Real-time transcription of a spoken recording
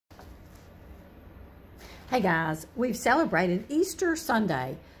Hey guys, we've celebrated Easter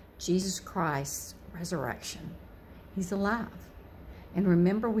Sunday, Jesus Christ's resurrection. He's alive. And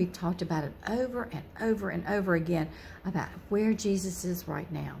remember, we've talked about it over and over and over again about where Jesus is right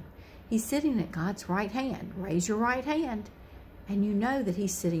now. He's sitting at God's right hand. Raise your right hand. And you know that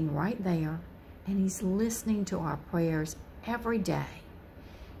he's sitting right there and he's listening to our prayers every day.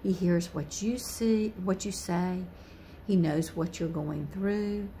 He hears what you see, what you say. He knows what you're going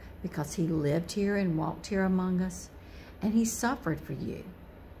through because he lived here and walked here among us. And he suffered for you.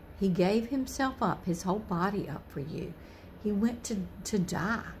 He gave himself up, his whole body up for you. He went to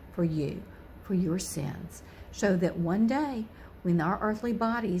die for you, for your sins, so that one day when our earthly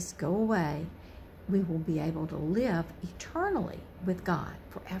bodies go away, we will be able to live eternally with God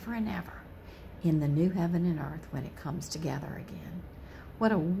forever and ever in the new heaven and earth when it comes together again.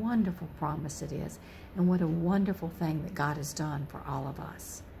 What a wonderful promise it is, and what a wonderful thing that God has done for all of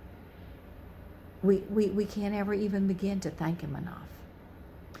us. We can't ever even begin to thank him enough.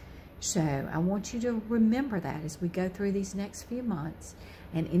 So I want you to remember that as we go through these next few months,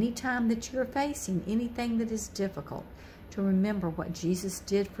 and any time that you're facing anything that is difficult, to remember what Jesus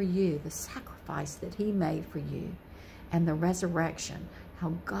did for you, the sacrifice that he made for you, and the resurrection, how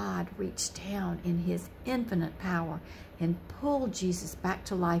God reached down in his infinite power and pulled Jesus back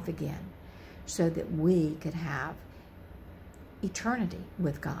to life again so that we could have eternity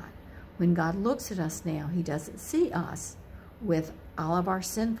with God. When God looks at us now, he doesn't see us with all of our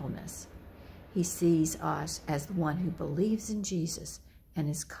sinfulness. He sees us as the one who believes in Jesus and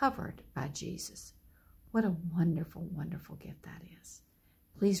is covered by Jesus. What a wonderful, wonderful gift that is.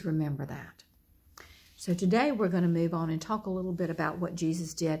 Please remember that. So today we're going to move on and talk a little bit about what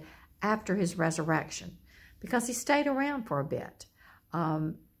Jesus did after his resurrection, because he stayed around for a bit.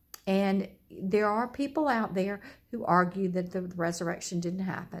 And there are people out there who argue that the resurrection didn't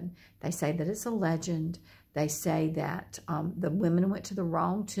happen. They say that it's a legend. They say that the women went to the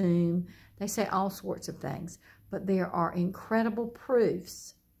wrong tomb. They say all sorts of things. But there are incredible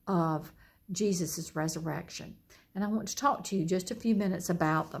proofs of Jesus' resurrection. And I want to talk to you just a few minutes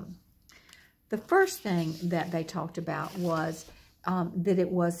about them. The first thing that they talked about was that it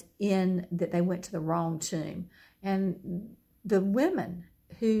was that they went to the wrong tomb. And the women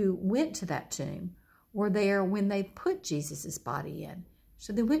who went to that tomb were there when they put Jesus' body in.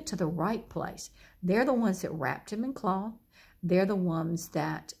 So they went to the right place. They're the ones that wrapped him in cloth. They're the ones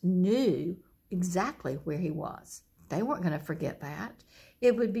that knew exactly where he was. They weren't going to forget that.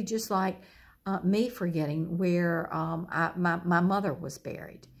 It would be just like me forgetting where my mother was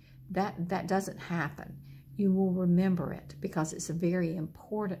buried. That doesn't happen. You will remember it because it's a very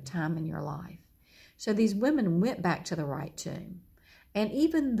important time in your life. So these women went back to the right tomb. And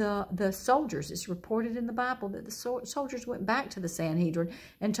even the soldiers, it's reported in the Bible that the soldiers went back to the Sanhedrin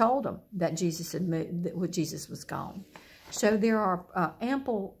and told them that Jesus had moved, that Jesus was gone. So there are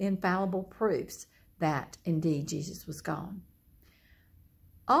ample, infallible proofs that indeed Jesus was gone.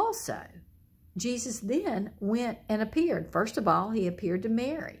 Also, Jesus then went and appeared. First of all, he appeared to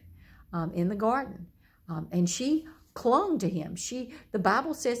Mary in the garden, and she clung to him. The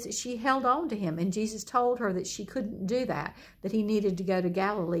Bible says that she held on to him, and Jesus told her that she couldn't do that he needed to go to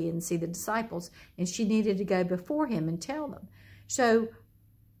Galilee and see the disciples, and she needed to go before him and tell them. So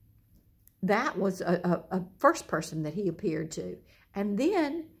that was a first person that he appeared to. And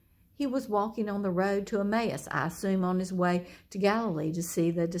then he was walking on the road to Emmaus, I assume on his way to Galilee to see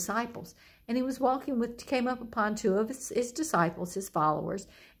the disciples. And he was came up upon two of his disciples, his followers,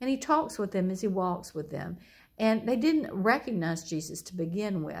 and he talks with them as he walks with them. And they didn't recognize Jesus to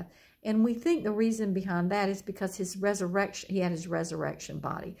begin with. And we think the reason behind that is because his resurrection, he had his resurrection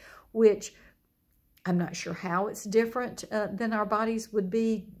body, which I'm not sure how it's different than our bodies would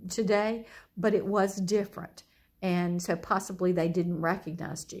be today, but it was different. And so possibly they didn't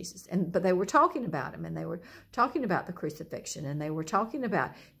recognize Jesus. But they were talking about him, and they were talking about the crucifixion, and they were talking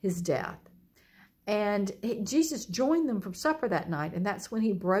about his death. And Jesus joined them from supper that night, and that's when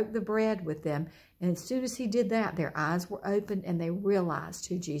he broke the bread with them. And as soon as he did that, their eyes were opened, and they realized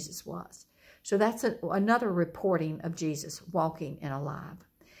who Jesus was. So that's another reporting of Jesus walking and alive.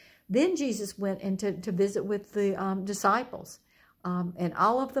 Then Jesus went in to visit with the disciples, and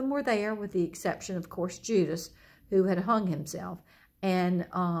all of them were there, with the exception, of course, Judas, who had hung himself, and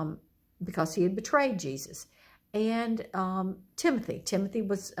because he had betrayed Jesus. And Thomas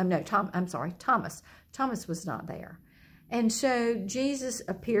was not there. And so Jesus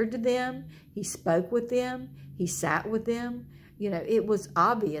appeared to them. He spoke with them. He sat with them. You know, it was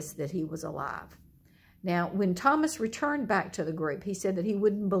obvious that he was alive. Now, when Thomas returned back to the group, he said that he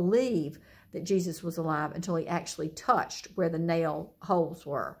wouldn't believe that Jesus was alive until he actually touched where the nail holes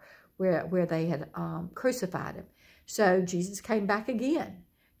were, where they had crucified him. So Jesus came back again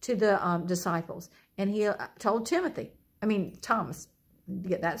to the disciples, and he told Thomas,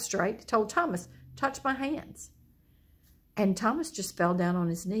 get that straight, told Thomas, touch my hands. And Thomas just fell down on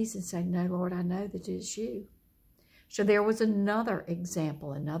his knees and said, no, Lord, I know that it is you. So there was another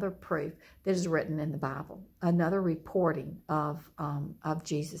example, another proof that is written in the Bible, another reporting of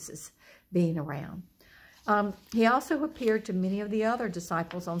Jesus's being around. He also appeared to many of the other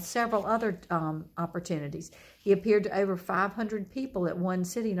disciples on several other opportunities. He appeared to over 500 people at one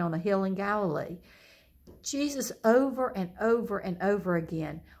sitting on a hill in Galilee. Jesus over and over and over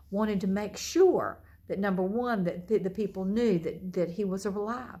again wanted to make sure that, number one, that the people knew that he was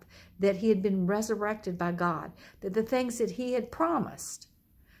alive, that he had been resurrected by God, that the things that he had promised.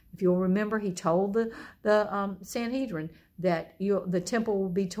 If you'll remember, he told the Sanhedrin that the temple will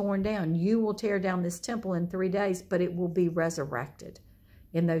be torn down. You will tear down this temple in 3 days, but it will be resurrected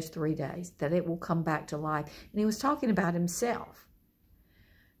in those 3 days, that it will come back to life. And he was talking about himself.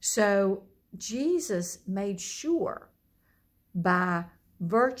 So Jesus made sure by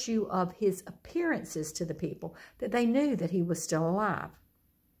virtue of his appearances to the people that they knew that he was still alive.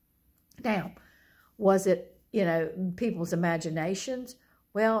 Now, was it, people's imaginations?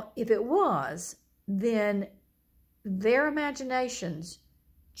 Well, if it was, then their imaginations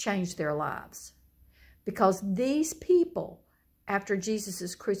changed their lives, because these people, after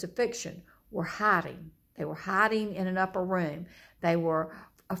Jesus' crucifixion, were hiding. They were hiding in an upper room. They were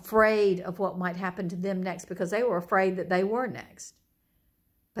afraid of what might happen to them next, because they were afraid that they were next.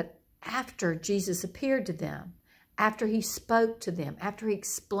 But after Jesus appeared to them, after he spoke to them, after he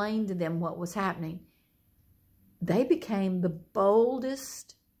explained to them what was happening, they became the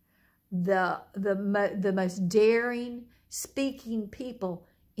boldest, the most daring, speaking people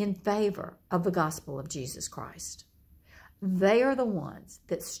in favor of the gospel of Jesus Christ. They are the ones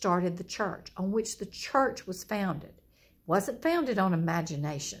that started the church, on which the church was founded. It wasn't founded on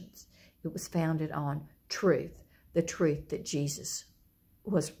imaginations. It was founded on truth, the truth that Jesus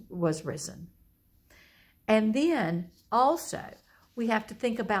was risen. And then also, we have to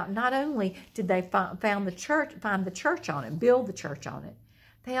think about, not only did they find the church on it, build the church on it,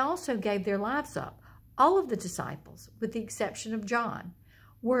 they also gave their lives up. All of the disciples, with the exception of John,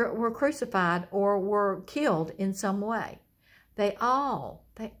 were crucified or were killed in some way. They all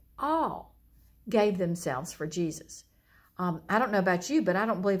gave themselves for Jesus. I don't know about you, but I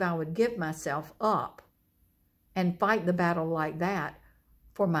don't believe I would give myself up and fight the battle like that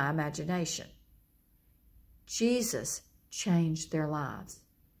for my imagination. Jesus changed their lives.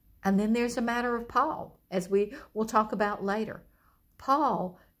 And then there's a matter of Paul, as we will talk about later.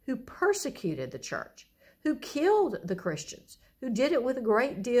 Paul, who persecuted the church, who killed the Christians, who did it with a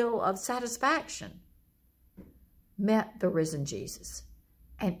great deal of satisfaction, met the risen Jesus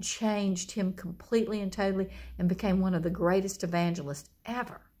and changed him completely and totally, and became one of the greatest evangelists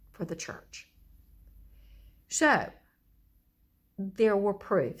ever for the church. So, there were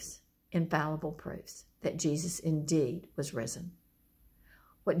proofs, infallible proofs, that Jesus indeed was risen.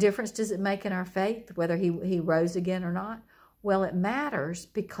 What difference does it make in our faith, whether he rose again or not? Well, it matters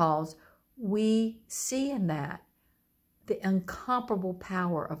because we see in that the incomparable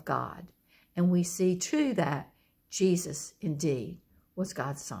power of God. And we see too that Jesus indeed was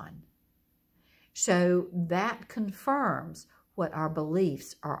God's Son. So that confirms what our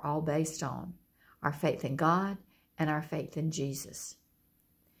beliefs are all based on: our faith in God and our faith in Jesus.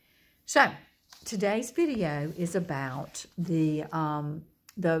 So today's video is about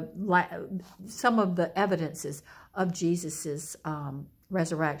some of the evidences of Jesus's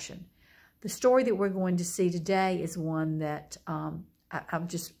resurrection. The story that we're going to see today is one that I'll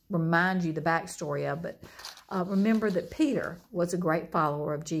just remind you the backstory of, but remember that Peter was a great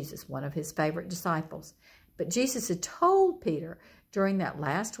follower of Jesus, one of his favorite disciples. But Jesus had told Peter during that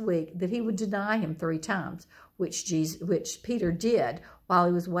last week that he would deny him 3 times, which Peter did while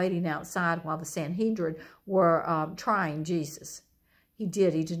he was waiting outside while the Sanhedrin were trying Jesus. He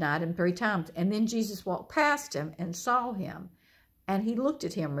denied him 3 times. And then Jesus walked past him and saw him, and he looked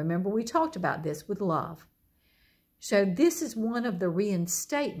at him. Remember, we talked about this with love. So this is one of the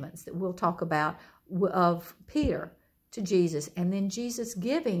reinstatements that we'll talk about of Peter to Jesus, and then Jesus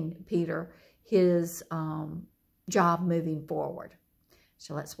giving Peter his job moving forward.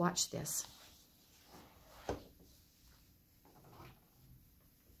 So let's watch this.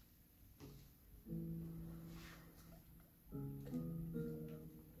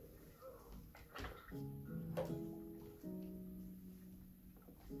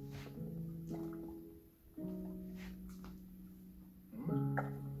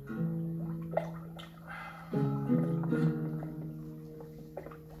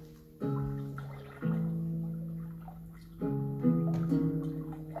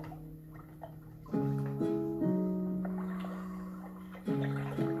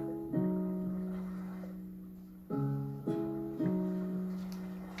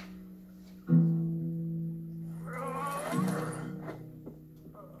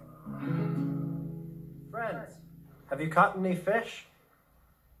 Have you caught any fish?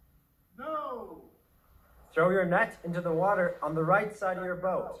 No. Throw your net into the water on the right side of your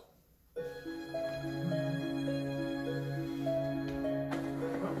boat.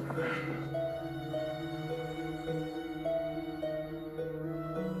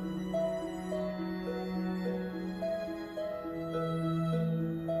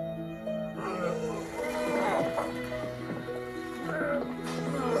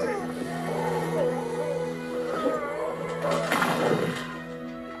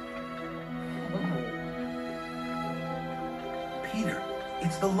 Peter,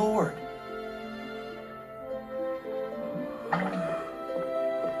 it's the Lord.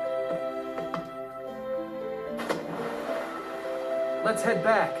 Let's head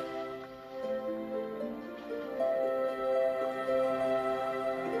back.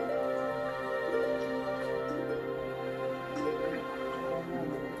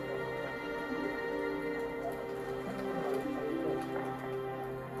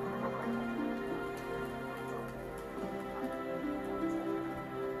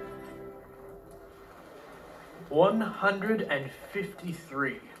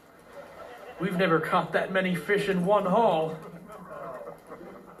 $153. We've never caught that many fish in one haul.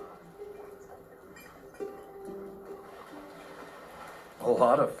 A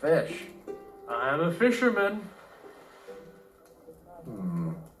lot of fish. I'm a fisherman.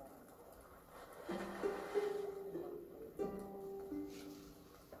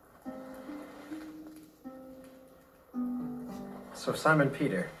 So Simon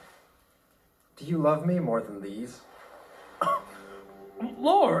Peter, do you love me more than these?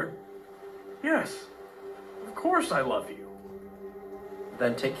 Lord, yes, of course I love you.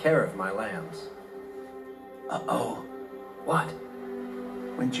 Then take care of my lambs. Uh-oh. What?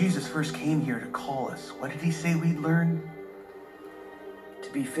 When Jesus first came here to call us, what did he say we'd learn? To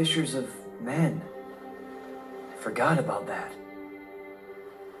be fishers of men. Forgot about that.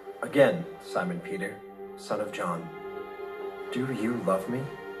 Again, Simon Peter, son of John, do you love me?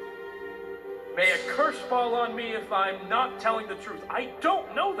 May a curse fall on me if I'm not telling the truth. I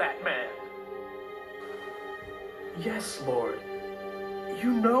don't know that man. Yes, Lord.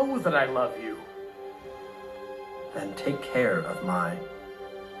 You know that I love you. Then take care of my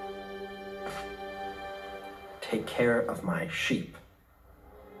sheep.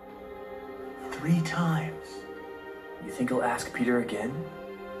 3 times. You think he'll ask Peter again?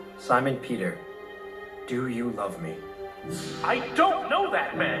 Simon Peter, do you love me? I don't know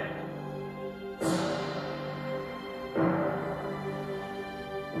that man.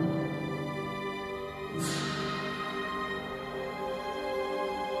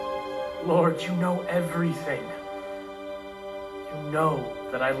 Lord, you know everything. You know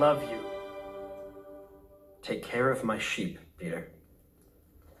that I love you. Take care of my sheep, Peter.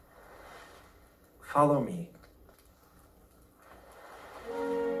 Follow me.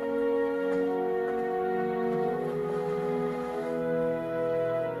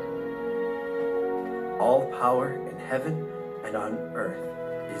 All power in heaven and on earth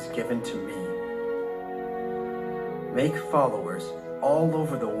is given to me. Make followers all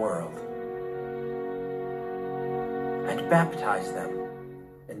over the world and baptize them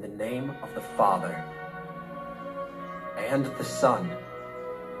in the name of the Father and the Son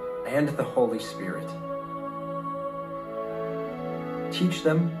and the Holy Spirit. Teach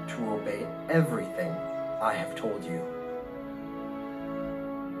them to obey everything I have told you,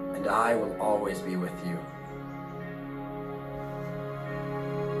 and I will always be with you.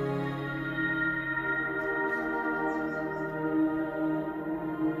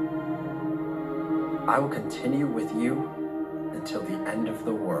 I will continue with you until the end of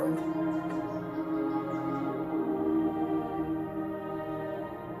the world.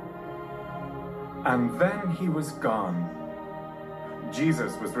 And then he was gone.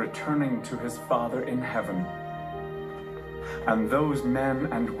 Jesus was returning to his Father in heaven. And those men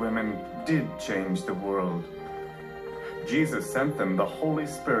and women did change the world. Jesus sent them the Holy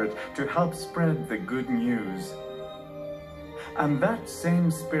Spirit to help spread the good news. And that same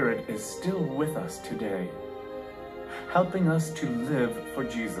Spirit is still with us today, helping us to live for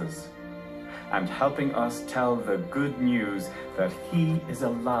Jesus, and helping us tell the good news that he is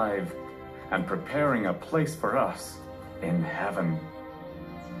alive and preparing a place for us in heaven.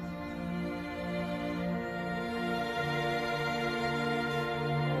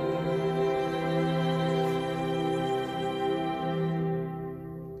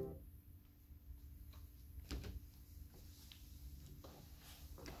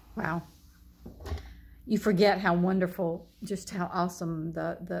 Wow. You forget how wonderful, just how awesome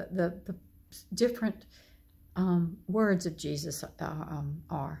the different words of Jesus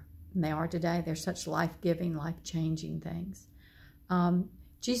are. than they are today. They're such life-giving, life-changing things.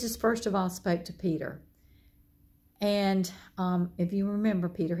 Jesus, first of all, spoke to Peter. And if you remember,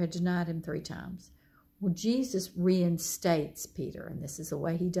 Peter had denied him 3 times. Well, Jesus reinstates Peter, and this is the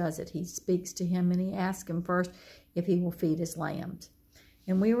way he does it. He speaks to him, and he asks him first if he will feed his lambs.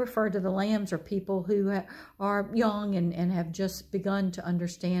 And we refer to the lambs are people who are young and have just begun to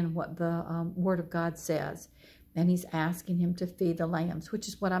understand what the Word of God says. And he's asking him to feed the lambs, which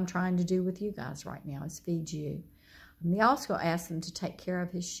is what I'm trying to do with you guys right now, is feed you. And he also asked him to take care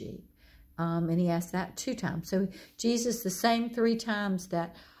of his sheep. And he asked that 2 times. So Jesus, the same 3 times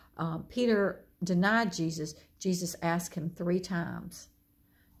that Peter denied Jesus, Jesus asked him 3 times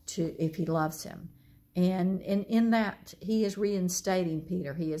if he loves him. And in that, he is reinstating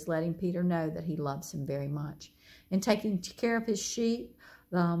Peter. He is letting Peter know that he loves him very much. And taking care of his sheep,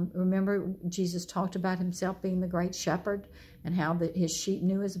 remember Jesus talked about himself being the great shepherd and how his sheep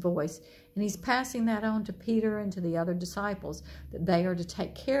knew his voice. And he's passing that on to Peter and to the other disciples, that they are to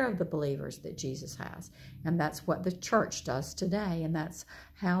take care of the believers that Jesus has. And that's what the church does today. And that's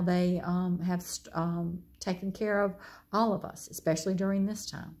how they have taken care of all of us, especially during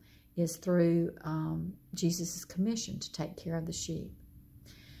this time, is through Jesus' commission to take care of the sheep.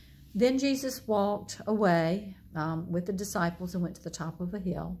 Then Jesus walked away with the disciples and went to the top of a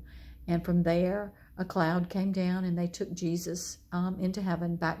hill. And from there, a cloud came down, and they took Jesus into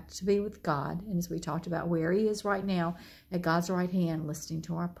heaven, back to be with God. And as we talked about, where he is right now, at God's right hand, listening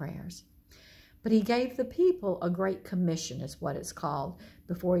to our prayers. But he gave the people a great commission, is what it's called,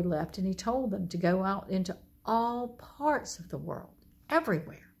 before he left. And he told them to go out into all parts of the world,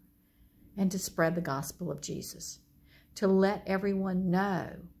 everywhere, and to spread the gospel of Jesus, to let everyone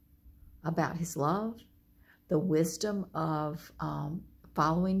know about his love, the wisdom of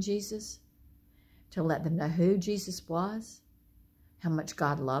following Jesus, to let them know who Jesus was, how much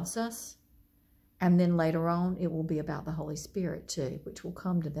God loves us. And then later on, it will be about the Holy Spirit too, which will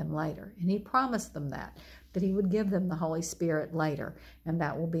come to them later. And he promised them that he would give them the Holy Spirit later. And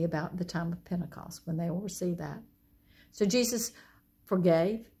that will be about the time of Pentecost, when they will receive that. So Jesus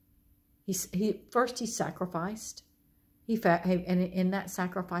forgave. First he sacrificed. And in that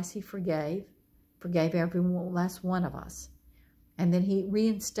sacrifice, he forgave every last one of us. And then he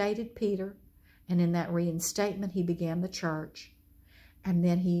reinstated Peter. And in that reinstatement, he began the church. And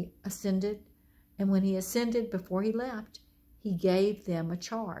then he ascended. And when he ascended, before he left, he gave them a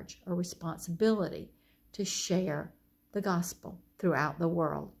charge, a responsibility to share the gospel throughout the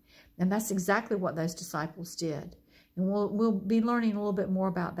world. And that's exactly what those disciples did. And we'll be learning a little bit more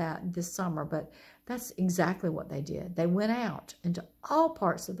about that this summer, but that's exactly what they did. They went out into all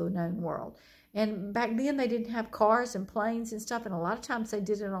parts of the known world. And back then, they didn't have cars and planes and stuff, and a lot of times they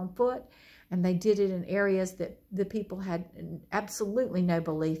did it on foot. And they did it in areas that the people had absolutely no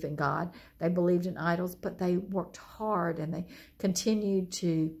belief in God. They believed in idols, but they worked hard, and they continued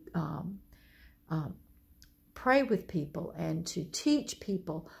to pray with people and to teach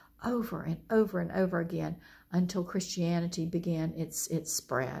people over and over and over again until Christianity began its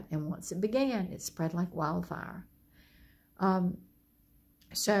spread. And once it began, it spread like wildfire.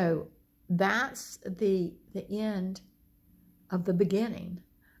 So that's the end of the beginning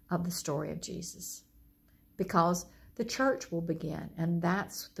of the story of Jesus, because the church will begin, and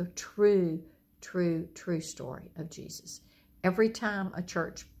that's the true story of Jesus. Every time a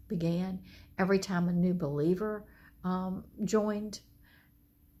church began, every time a new believer joined,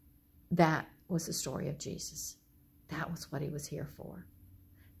 that was the story of Jesus. That was what he was here for.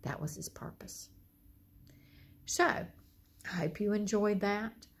 That was his purpose. So, I hope you enjoyed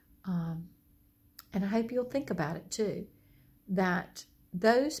that, and I hope you'll think about it too, that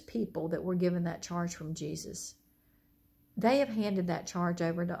those people that were given that charge from Jesus, they have handed that charge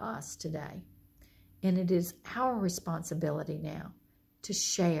over to us today. And it is our responsibility now to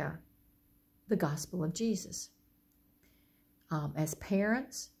share the gospel of Jesus. As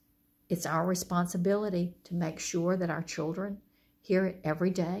parents, it's our responsibility to make sure that our children hear it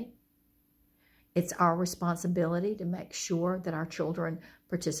every day. It's our responsibility to make sure that our children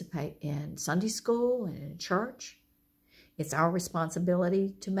participate in Sunday school and in church. It's our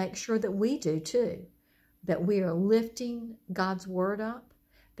responsibility to make sure that we do too, that we are lifting God's word up,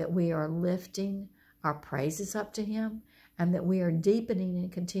 that we are lifting our praises up to him, and that we are deepening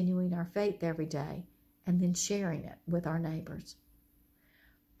and continuing our faith every day, and then sharing it with our neighbors.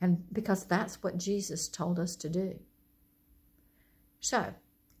 And because that's what Jesus told us to do. So,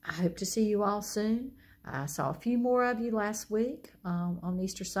 I hope to see you all soon. I saw a few more of you last week on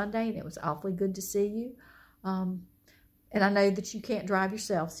Easter Sunday, and it was awfully good to see you. And I know that you can't drive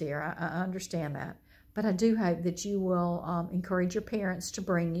yourselves here. I understand that. But I do hope that you will encourage your parents to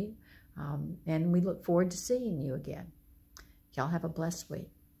bring you. And we look forward to seeing you again. Y'all have a blessed week.